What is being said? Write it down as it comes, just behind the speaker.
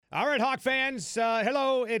All right, Hawk fans,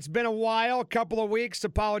 hello. It's been a while, couple of weeks.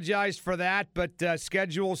 Apologize for that, but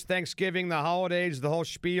schedules, Thanksgiving, the holidays, the whole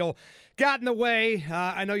spiel got in the way.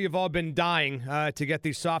 I know you've all been dying to get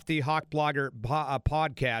the Softy Hawk Blogger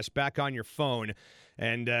podcast back on your phone,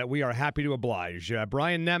 and we are happy to oblige.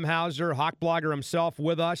 Brian Nemhauser, Hawk Blogger himself,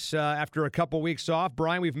 with us after a couple weeks off.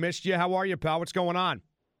 Brian, we've missed you. How are you, pal? What's going on?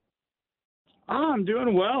 I'm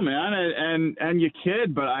doing well, man, and you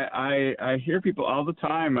kid, but I hear people all the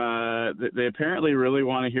time. They apparently really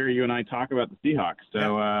want to hear you and I talk about the Seahawks.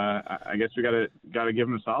 So I guess we gotta give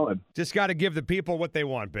them a solid. Just got to give the people what they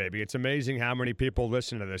want, baby. It's amazing how many people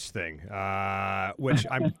listen to this thing, which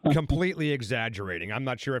I'm completely exaggerating. I'm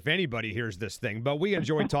not sure if anybody hears this thing, but we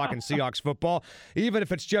enjoy talking Seahawks football, even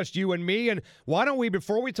if it's just you and me. And why don't we,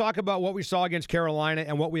 before we talk about what we saw against Carolina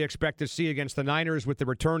and what we expect to see against the Niners with the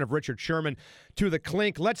return of Richard Sherman to the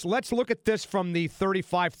clink, let's look at this from the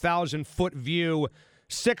 35,000-foot view.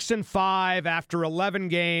 6-5 after 11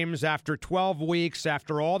 games, after 12 weeks,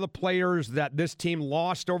 after all the players that this team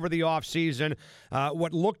lost over the offseason.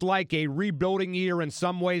 What looked like a rebuilding year in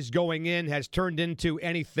some ways going in has turned into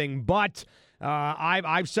anything but.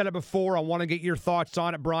 I've said it before. I want to get your thoughts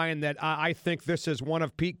on it, Brian, that I think this is one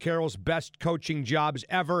of Pete Carroll's best coaching jobs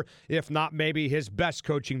ever, if not maybe his best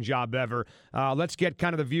coaching job ever. Let's get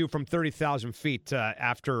kind of the view from 30,000 feet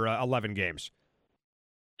after 11 games.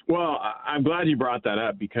 Well, I'm glad you brought that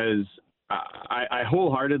up because I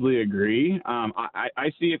wholeheartedly agree.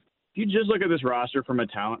 I see if you just look at this roster from a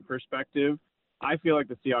talent perspective, I feel like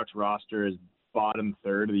the Seahawks roster is bottom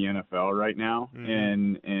third of the NFL right now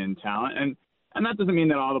in talent. And that doesn't mean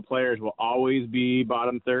that all the players will always be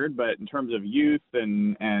bottom third, but in terms of youth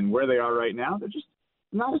and where they are right now, they're just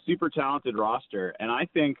not a super talented roster. And I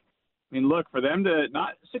think, look, for them to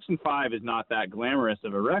not 6-5 is not that glamorous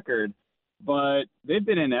of a record, but they've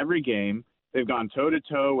been in every game. They've gone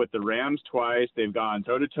toe-to-toe with the Rams twice. They've gone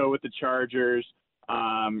toe-to-toe with the Chargers.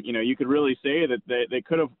 You could really say that they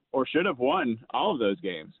could have or should have won all of those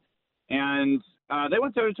games. And they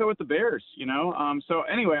went toe-to-toe with the Bears, So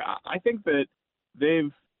anyway, I think that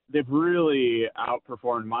they've really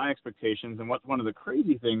outperformed my expectations. And what's one of the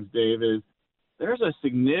crazy things, Dave, is there's a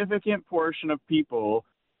significant portion of people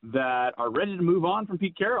that are ready to move on from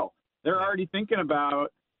Pete Carroll. They're already thinking about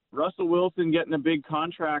Russell Wilson getting a big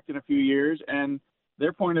contract in a few years, and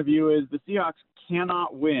their point of view is the Seahawks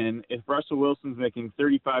cannot win if Russell Wilson's making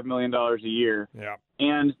 $35 million a year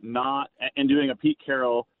and doing a Pete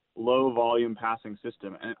Carroll low-volume passing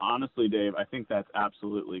system. And honestly, Dave, I think that's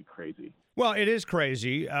absolutely crazy. Well, it is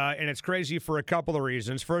crazy, and it's crazy for a couple of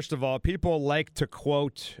reasons. First of all, people like to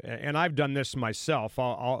quote, and I've done this myself.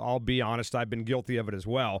 I'll be honest, I've been guilty of it as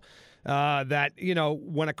well, that,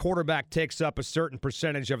 when a quarterback takes up a certain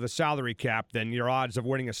percentage of the salary cap, then your odds of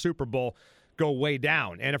winning a Super Bowl go way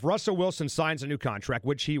down. And if Russell Wilson signs a new contract,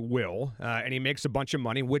 which he will, and he makes a bunch of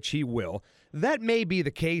money, which he will, that may be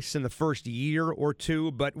the case in the first year or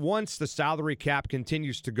two, but once the salary cap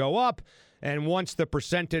continues to go up, and once the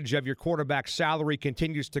percentage of your quarterback's salary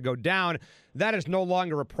continues to go down, that is no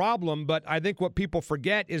longer a problem. But I think what people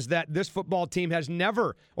forget is that this football team has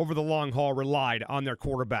never, over the long haul, relied on their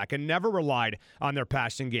quarterback and never relied on their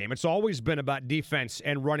passing game. It's always been about defense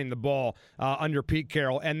and running the ball under Pete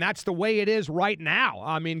Carroll, and that's the way it is right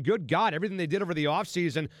now. Good God, everything they did over the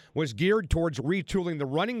offseason was geared towards retooling the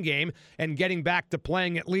running game and getting back to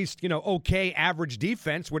playing at least, okay average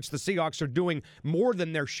defense, which the Seahawks are doing more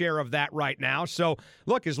than their share of that right now. So,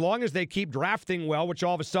 look, as long as they keep drafting well, which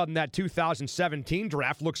all of a sudden that 2017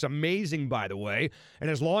 draft looks amazing, by the way, and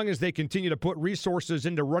as long as they continue to put resources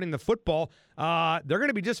into running the football, they're going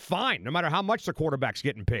to be just fine, no matter how much the quarterback's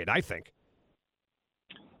getting paid, I think.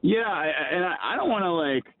 Yeah, I don't want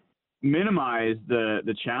to, minimize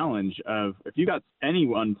the challenge of if you got any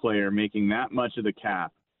one player making that much of the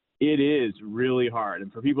cap, it is really hard.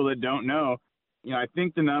 And for people that don't know, I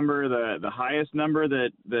think the number, the highest number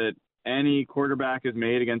that any quarterback has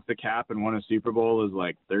made against the cap and won a Super Bowl is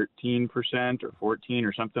 13% or 14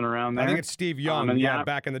 or something around there. I think it's Steve Young,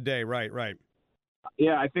 back in the day. Right.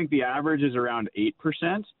 Yeah, I think the average is around 8%,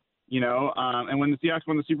 and when the Seahawks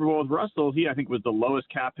won the Super Bowl with Russell, I think was the lowest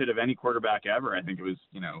cap hit of any quarterback ever. I think it was,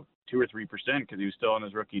 2 or 3% because he was still on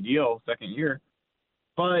his rookie deal second year.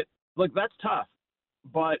 But look, that's tough.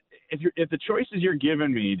 But if the choices you're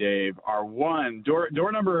giving me, Dave, are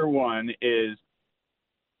door number one is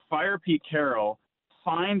fire Pete Carroll,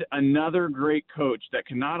 find another great coach that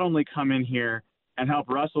can not only come in here and help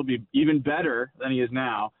Russell be even better than he is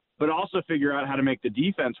now, but also figure out how to make the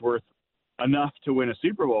defense worth enough to win a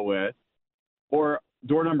Super Bowl with. Or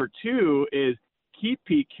door number two is keep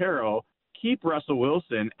Pete Carroll, keep Russell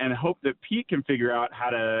Wilson and hope that Pete can figure out how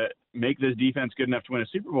to make this defense good enough to win a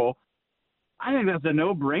Super Bowl, I think that's a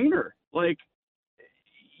no-brainer. Like,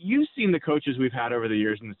 you've seen the coaches we've had over the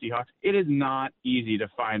years in the Seahawks. It is not easy to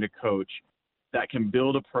find a coach that can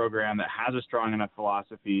build a program that has a strong enough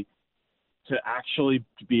philosophy to actually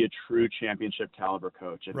be a true championship caliber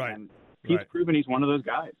coach. And Pete's proven he's one of those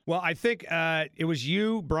guys. Well, I think it was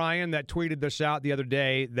you, Brian, that tweeted this out the other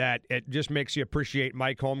day that it just makes you appreciate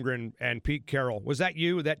Mike Holmgren and Pete Carroll. Was that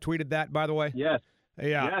you that tweeted that, by the way? Yes.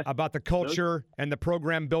 Yeah, yes. About the culture and the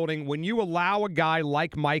program building. When you allow a guy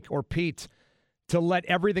like Mike or Pete to let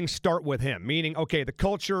everything start with him, meaning, okay, the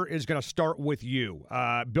culture is going to start with you.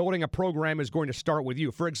 Building a program is going to start with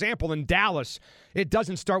you. For example, in Dallas, it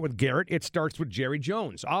doesn't start with Garrett. It starts with Jerry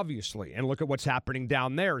Jones, obviously, and look at what's happening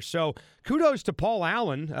down there. So kudos to Paul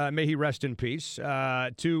Allen, may he rest in peace,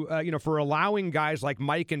 for allowing guys like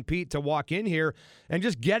Mike and Pete to walk in here and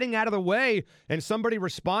just getting out of the way. And somebody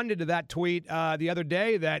responded to that tweet the other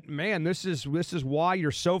day that, man, this is why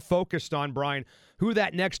you're so focused on, Brian, who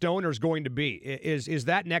that next owner is going to be. Is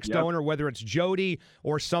that next owner, whether it's Jody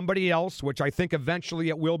or somebody else, which I think eventually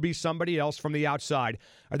it will be somebody else from the outside,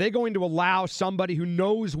 are they going to allow somebody who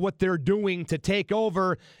knows what they're doing to take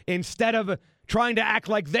over instead of trying to act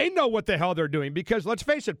like they know what the hell they're doing? Because let's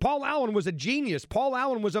face it, Paul Allen was a genius. Paul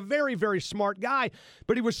Allen was a very, very smart guy,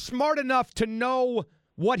 but he was smart enough to know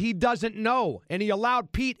what he doesn't know. And he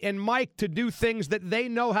allowed Pete and Mike to do things that they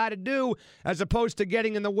know how to do as opposed to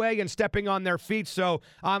getting in the way and stepping on their feet. So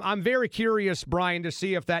I'm very curious, Brian, to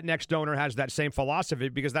see if that next owner has that same philosophy,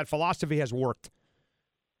 because that philosophy has worked.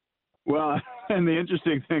 Well, and the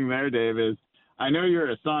interesting thing there, Dave, is I know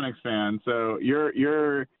you're a Sonics fan, so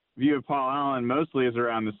your view of Paul Allen mostly is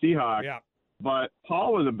around the Seahawks. Yeah. But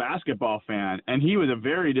Paul was a basketball fan, and he was a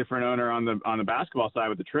very different owner on the basketball side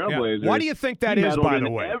with the Trailblazers. Yeah. Why do you think that is, by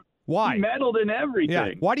the way? Why? He meddled in everything.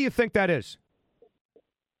 Yeah. Why do you think that is?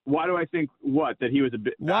 Why do I think what? That he was a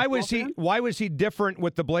bit. Why was he different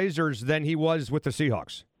with the Blazers than he was with the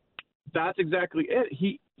Seahawks? That's exactly it.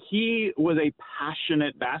 He was a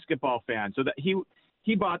passionate basketball fan, so that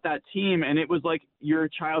he bought that team, and it was like your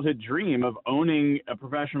childhood dream of owning a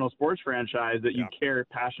professional sports franchise that you care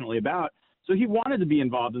passionately about. So he wanted to be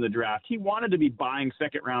involved in the draft. He wanted to be buying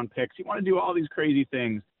second-round picks. He wanted to do all these crazy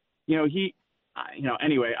things. He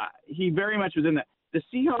very much was in that. The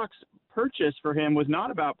Seahawks purchase for him was not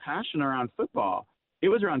about passion around football. It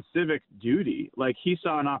was around civic duty. Like, he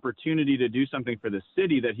saw an opportunity to do something for the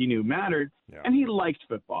city that he knew mattered, and he liked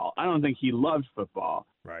football. I don't think he loved football.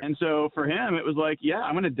 Right. And so for him, it was like,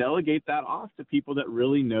 I'm going to delegate that off to people that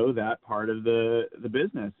really know that part of the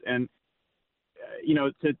business. And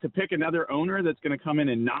to pick another owner that's going to come in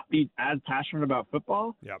and not be as passionate about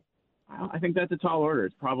football, I think that's a tall order.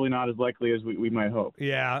 It's probably not as likely as we might hope.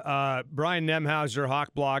 Yeah, Brian Nemhauser, Hawk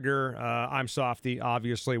blogger. I'm Softy,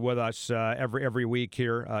 obviously, with us every week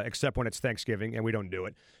here, except when it's Thanksgiving, and we don't do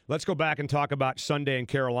it. Let's go back and talk about Sunday in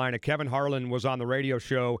Carolina. Kevin Harlan was on the radio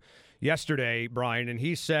show yesterday, Brian, and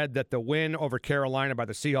he said that the win over Carolina by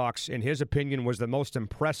the Seahawks, in his opinion, was the most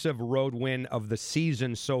impressive road win of the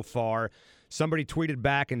season so far. Somebody tweeted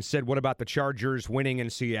back and said, what about the Chargers winning in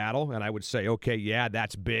Seattle? And I would say, okay, yeah,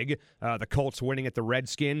 that's big. The Colts winning at the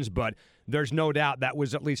Redskins, but there's no doubt that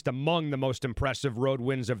was at least among the most impressive road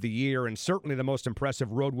wins of the year, and certainly the most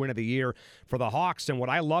impressive road win of the year for the Hawks. And what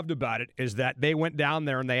I loved about it is that they went down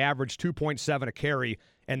there and they averaged 2.7 a carry,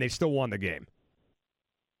 and they still won the game.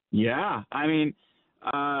 Yeah, I mean,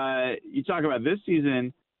 you talk about this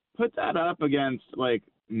season, put that up against, like,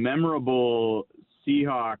 memorable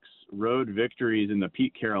Seahawks road victories in the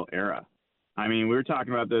Pete Carroll era. I mean, we were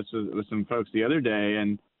talking about this with some folks the other day,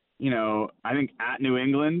 and, I think at New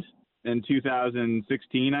England in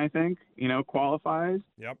 2016, qualifies.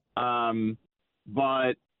 Yep.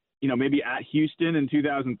 But, maybe at Houston in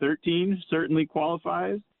 2013 certainly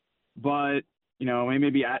qualifies. But,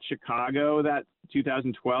 maybe at Chicago, that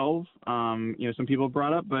 2012, some people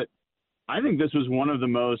brought up. But I think this was one of the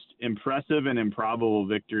most impressive and improbable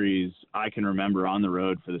victories I can remember on the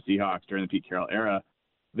road for the Seahawks during the Pete Carroll era.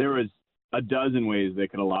 There was a dozen ways they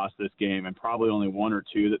could have lost this game, and probably only one or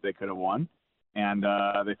two that they could have won, and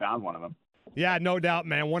they found one of them. Yeah, no doubt,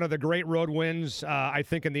 man. One of the great road wins, I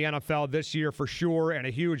think, in the NFL this year for sure, and a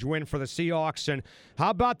huge win for the Seahawks. And how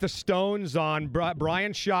about the Stones on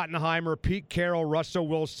Brian Schottenheimer, Pete Carroll, Russell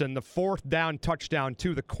Wilson, the fourth down touchdown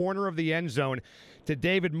to the corner of the end zone to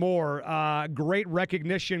David Moore. Great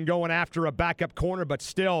recognition going after a backup corner, but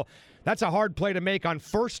still, that's a hard play to make on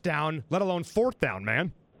first down, let alone fourth down,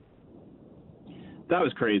 man. That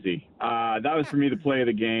was crazy. That was, for me, the play of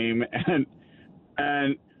the game.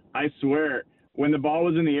 And I swear, when the ball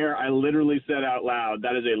was in the air, I literally said out loud,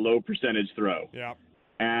 that is a low percentage throw. Yeah.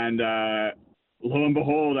 And lo and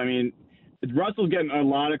behold, I mean, Russell's getting a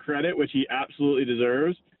lot of credit, which he absolutely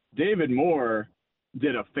deserves. David Moore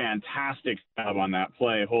did a fantastic job on that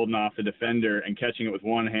play, holding off the defender and catching it with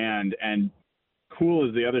one hand, and cool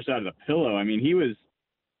as the other side of the pillow. I mean, he was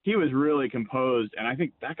really composed, and I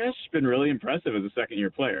think that guy's been really impressive as a second-year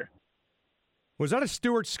player. Was that a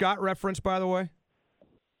Stuart Scott reference, by the way?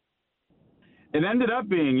 It ended up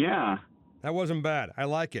being, yeah. That wasn't bad. I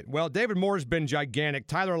like it. Well, David Moore's been gigantic.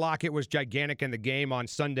 Tyler Lockett was gigantic in the game on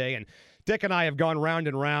Sunday, and Dick and I have gone round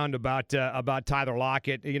and round about Tyler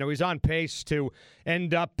Lockett. You know, he's on pace to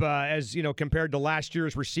end up as, you know, compared to last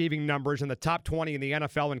year's receiving numbers in the top 20 in the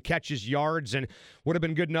NFL in catches, yards, and would have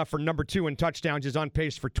been good enough for number 2 in touchdowns. He's on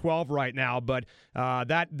pace for 12 right now. But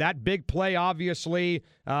that big play, obviously,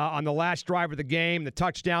 on the last drive of the game, the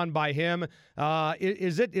touchdown by him,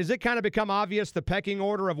 is it kind of become obvious the pecking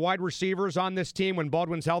order of wide receivers on this team when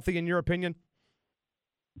Baldwin's healthy, in your opinion?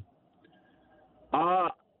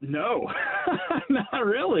 No, not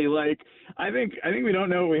really. Like, I think we don't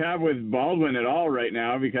know what we have with Baldwin at all right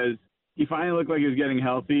now, because he finally looked like he was getting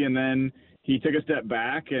healthy, and then he took a step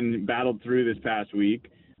back and battled through this past week.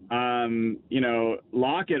 You know,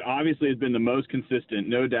 Lockett obviously has been the most consistent,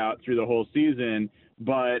 no doubt, through the whole season.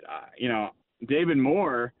 But, you know, David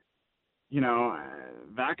Moore, you know,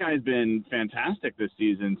 that guy's been fantastic this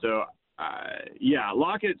season. So, yeah,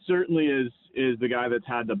 Lockett certainly is the guy that's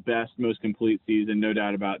had the best, most complete season, no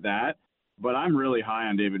doubt about that. But I'm really high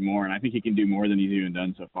on David Moore, and I think he can do more than he's even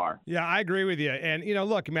done so far. Yeah, I agree with you. And, you know,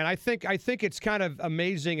 look, man, I think it's kind of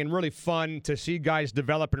amazing and really fun to see guys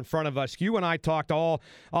develop in front of us. You and I talked all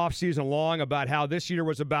offseason long about how this year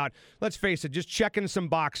was about, let's face it, just checking some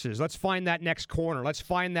boxes. Let's find that next corner. Let's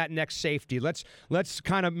find that next safety. Let's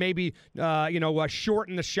kind of maybe,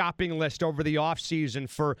 shorten the shopping list over the offseason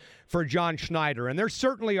for John Schneider. And there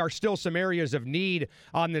certainly are still some areas of need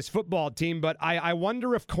on this football team, but I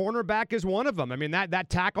wonder if cornerback is one of them. I mean, that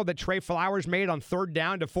tackle that Trey Flowers made on third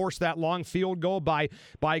down to force that long field goal by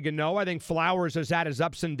Gano. I think Flowers has had his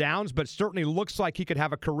ups and downs, but certainly looks like he could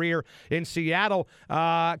have a career in Seattle.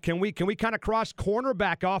 Can we kind of cross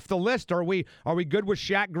cornerback off the list? Are we good with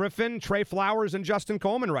Shaq Griffin, Trey Flowers, and Justin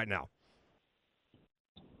Coleman right now?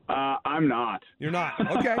 I'm not. You're not.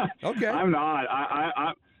 Okay. I'm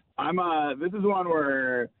not. I'm this is one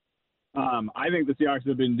where I think the Seahawks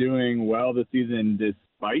have been doing well this season despite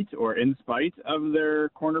or in spite of their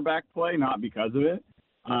cornerback play, not because of it.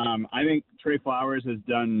 I think Trey Flowers has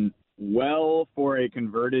done well for a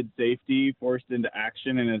converted safety forced into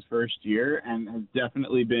action in his first year, and has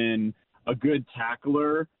definitely been a good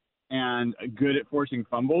tackler and good at forcing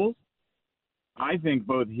fumbles. I think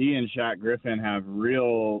both he and Shaq Griffin have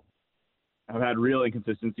had real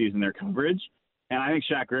inconsistencies in their coverage. And I think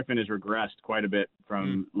Shaq Griffin has regressed quite a bit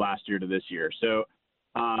from last year to this year. So,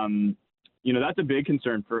 you know, that's a big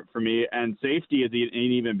concern for me. And safety is an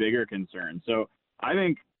even bigger concern. So I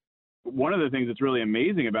think one of the things that's really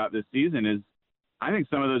amazing about this season is I think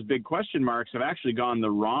some of those big question marks have actually gone the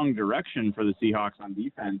wrong direction for the Seahawks on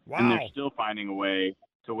defense. Wow. And they're still finding a way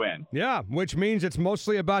to win. Yeah, which means it's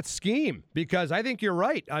mostly about scheme, because I think you're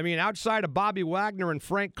right. I mean, outside of Bobby Wagner and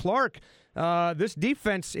Frank Clark, this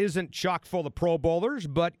defense isn't chock full of Pro Bowlers,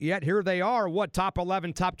 but yet here they are, top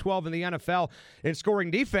 11, top 12 in the NFL in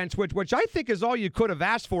scoring defense, which I think is all you could have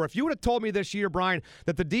asked for. If you would have told me this year, Brian,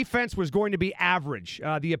 that the defense was going to be average,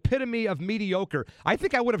 the epitome of mediocre, I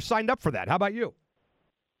think I would have signed up for that. How about you?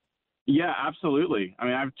 Yeah, absolutely. I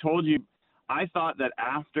mean, I've told you, I thought that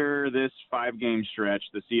after this 5-game stretch,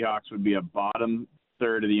 the Seahawks would be a bottom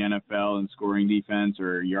third of the NFL in scoring defense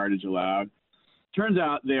or yardage allowed. Turns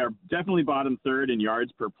out they are definitely bottom third in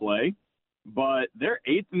yards per play, but they're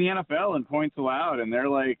 8th in the NFL in points allowed, and they're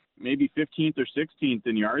like maybe 15th or 16th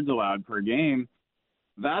in yards allowed per game.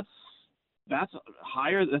 That's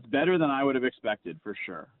higher. That's better than I would have expected for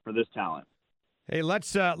sure for this talent. Hey,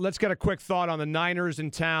 let's get a quick thought on the Niners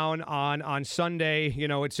in town on Sunday. You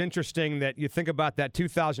know, it's interesting that you think about that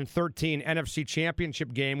 2013 NFC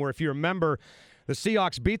Championship game where, if you remember, the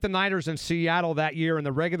Seahawks beat the Niners in Seattle that year in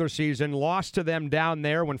the regular season, lost to them down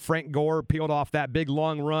there when Frank Gore peeled off that big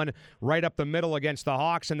long run right up the middle against the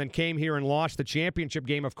Hawks, and then came here and lost the championship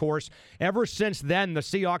game, of course. Ever since then, the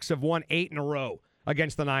Seahawks have won 8 in a row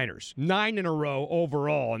against the Niners, 9 in a row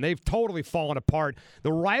overall, and they've totally fallen apart.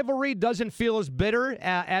 The rivalry doesn't feel as bitter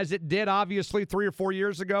as it did, obviously, 3 or 4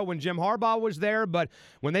 years ago when Jim Harbaugh was there, but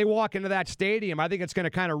when they walk into that stadium, I think it's going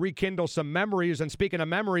to kind of rekindle some memories. And speaking of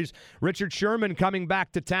memories, Richard Sherman coming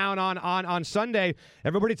back to town on Sunday,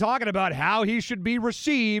 everybody talking about how he should be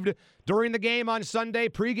received during the game on Sunday,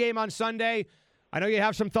 pregame on Sunday. I know you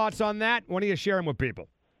have some thoughts on that. Why don't you share them with people?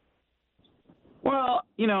 Well,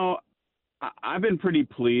 I've been pretty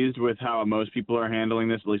pleased with how most people are handling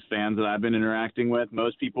this, at least fans that I've been interacting with.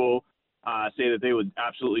 Most people say that they would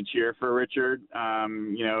absolutely cheer for Richard,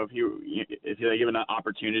 if they given an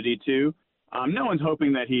opportunity to. No one's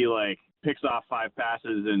hoping that he, picks off 5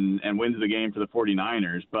 passes and wins the game for the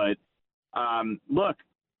 49ers. But, look,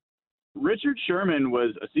 Richard Sherman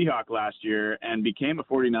was a Seahawk last year and became a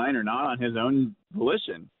 49er not on his own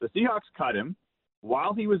volition. The Seahawks cut him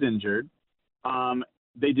while he was injured.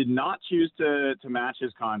 They did not choose to match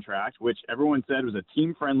his contract, which everyone said was a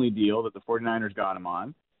team-friendly deal that the 49ers got him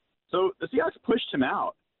on. So the Seahawks pushed him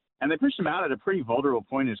out, and they pushed him out at a pretty vulnerable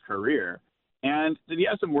point in his career. And did he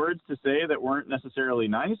have some words to say that weren't necessarily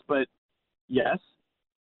nice? But yes.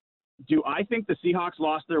 Do I think the Seahawks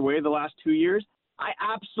lost their way the last 2 years? I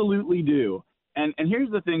absolutely do. And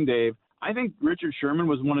here's the thing, Dave. I think Richard Sherman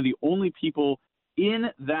was one of the only people in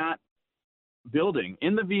that building,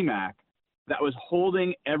 in the VMAC, that was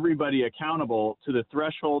holding everybody accountable to the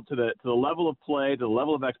threshold, to the level of play, to the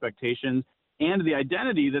level of expectations, and the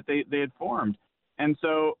identity that they had formed. And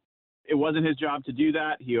so it wasn't his job to do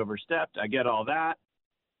that. He overstepped. I get all that.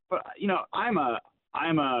 But,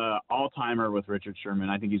 I'm a all-timer with Richard Sherman.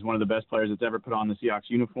 I think he's one of the best players that's ever put on the Seahawks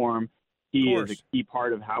uniform. He is a key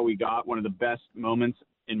part of how we got one of the best moments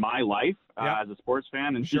in my life as a sports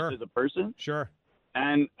fan and just as a person. Sure.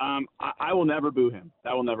 And I will never boo him.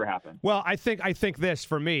 That will never happen. Well, I think this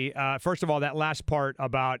for me. First of all, that last part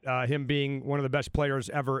about him being one of the best players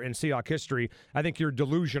ever in Seahawks history. I think you're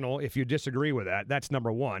delusional if you disagree with that. That's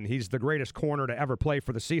number one. He's the greatest corner to ever play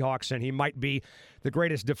for the Seahawks, and he might be the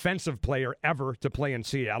greatest defensive player ever to play in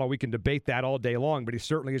Seattle. We can debate that all day long, but he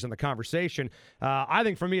certainly is in the conversation. I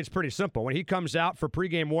think for me, it's pretty simple. When he comes out for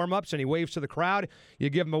pregame warmups and he waves to the crowd, you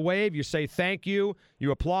give him a wave, you say thank you,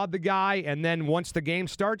 you applaud the guy, and then once the game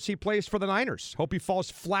starts, he plays for the Niners. Hope he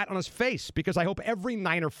falls flat on his face, because I hope every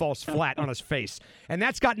Niner falls flat on his face. And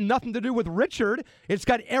that's got nothing to do with Richard. It's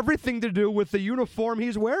got everything to do with the uniform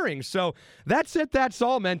he's wearing. So that's it. That's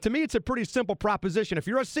all, man. To me, it's a pretty simple proposition. If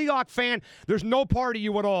you're a Seahawks fan, there's no part of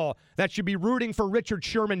you at all that should be rooting for Richard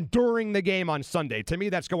Sherman during the game on Sunday. To me,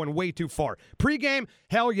 that's going way too far. Pre-game,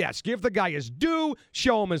 hell yes. Give the guy his due,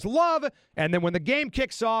 show him his love, and then when the game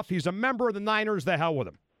kicks off, he's a member of the Niners, the hell with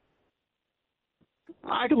him.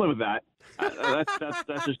 I can live with that.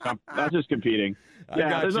 That's just competing.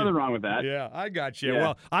 Yeah, there's nothing wrong with that. Yeah, I got you. Yeah.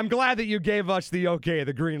 Well, I'm glad that you gave us the okay,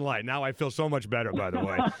 the green light. Now I feel so much better, by the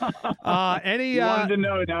way. You wanted to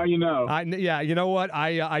know, now you know. Yeah, you know what?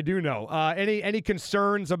 I do know. Any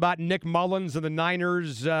concerns about Nick Mullins and the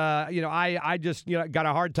Niners? I just got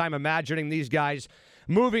a hard time imagining these guys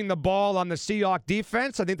moving the ball on the Seahawks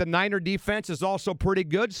defense. I think the Niner defense is also pretty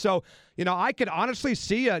good. So, I could honestly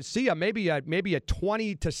see maybe a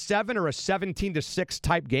 20-7 or a 17-6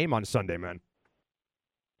 type game on Sunday, man.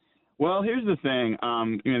 Well, here's the thing.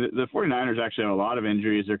 The 49ers actually have a lot of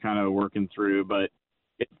injuries they're kind of working through. But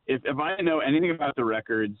if I know anything about the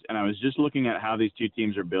records and I was just looking at how these two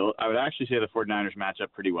teams are built, I would actually say the 49ers match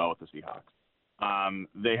up pretty well with the Seahawks.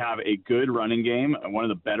 They have a good running game, one of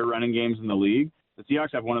the better running games in the league. The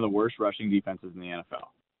Seahawks have one of the worst rushing defenses in the NFL.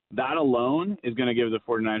 That alone is going to give the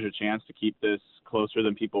 49ers a chance to keep this closer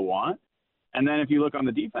than people want. And then if you look on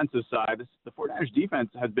the defensive side, the 49ers defense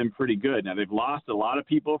has been pretty good. Now, they've lost a lot of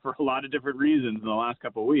people for a lot of different reasons in the last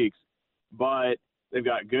couple of weeks, but they've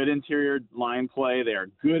got good interior line play. They are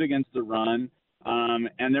good against the run,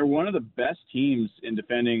 and they're one of the best teams in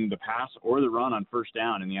defending the pass or the run on first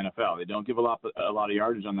down in the NFL. They don't give a lot of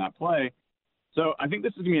yardage on that play. So I think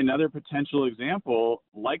this is going to be another potential example,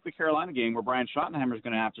 like the Carolina game, where Brian Schottenheimer is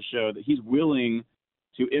going to have to show that he's willing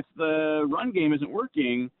to, if the run game isn't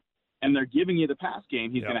working and they're giving you the pass game,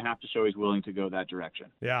 he's going to have to show he's willing to go that direction.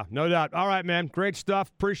 Yeah, no doubt. All right, man. Great stuff.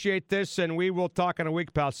 Appreciate this, and we will talk in a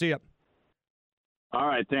week, pal. See ya. All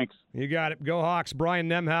right, thanks. You got it. Go Hawks. Brian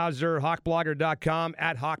Nemhauser, hawkblogger.com,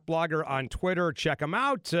 @hawkblogger on Twitter. Check him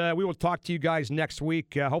out. We will talk to you guys next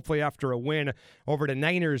week, hopefully after a win over the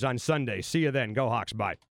Niners on Sunday. See you then. Go Hawks. Bye.